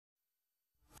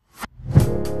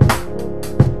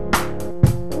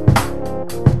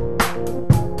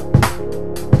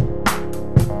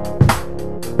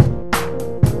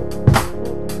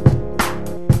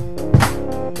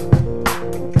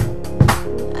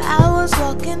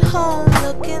Walking home,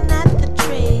 looking at the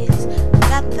trees,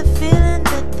 got the feeling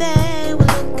that they were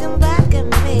looking back at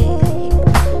me.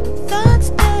 Thoughts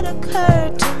that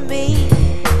occurred to me,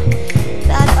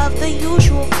 not of the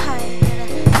usual kind.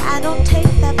 I don't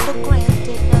take that for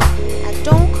granted. I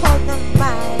don't call them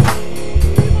mine.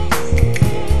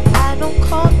 I don't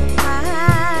call them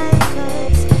mine,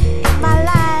 'cause in my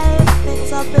life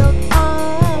things are built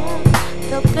on,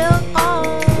 they're built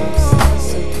on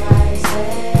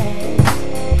surprises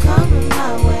coming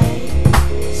my way.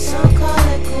 Some call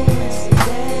it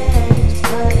coincidence,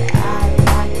 but I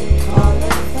like to call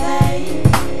it fate.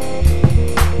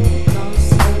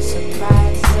 Constant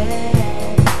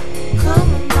surprises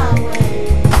coming my way.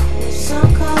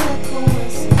 Some call it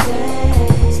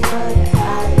coincidence, but I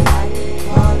like to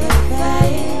call it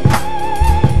fate.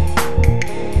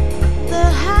 The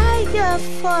higher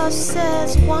forces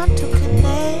want to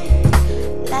connect.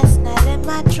 Last night in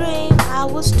my dream I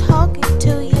was talking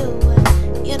to you.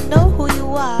 You know who you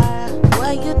are,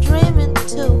 where you're dreaming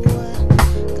to.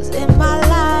 'Cause in my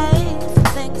life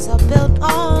things are built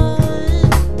on,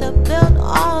 they're built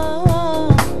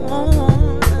on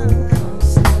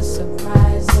constant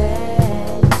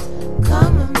surprises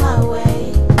coming my way.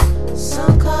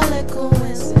 Some call it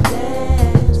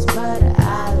coincidence, but I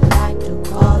like to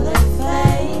call it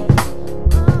fate.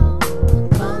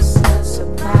 Constant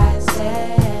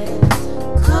surprises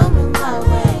coming my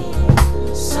way.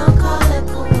 Some call it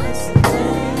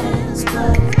coincidence,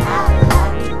 but I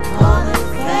like to call it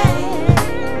fate.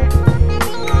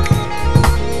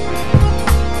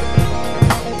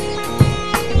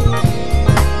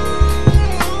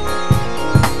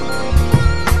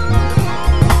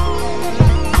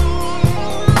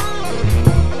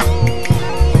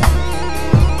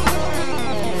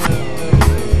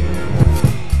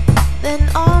 Then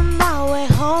on my way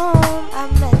home I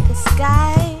met this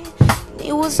guy.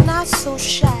 He was not so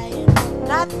shy,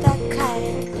 not that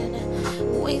kind. And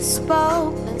we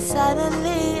spoke and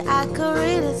suddenly I could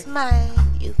read his mind.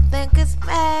 You think it's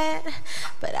bad,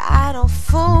 but I don't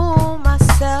fool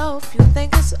myself. You think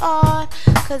it's odd,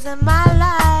 'cause in my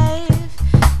life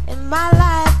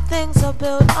things are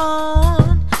built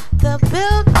on, they're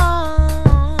built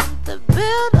on, they're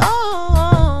built on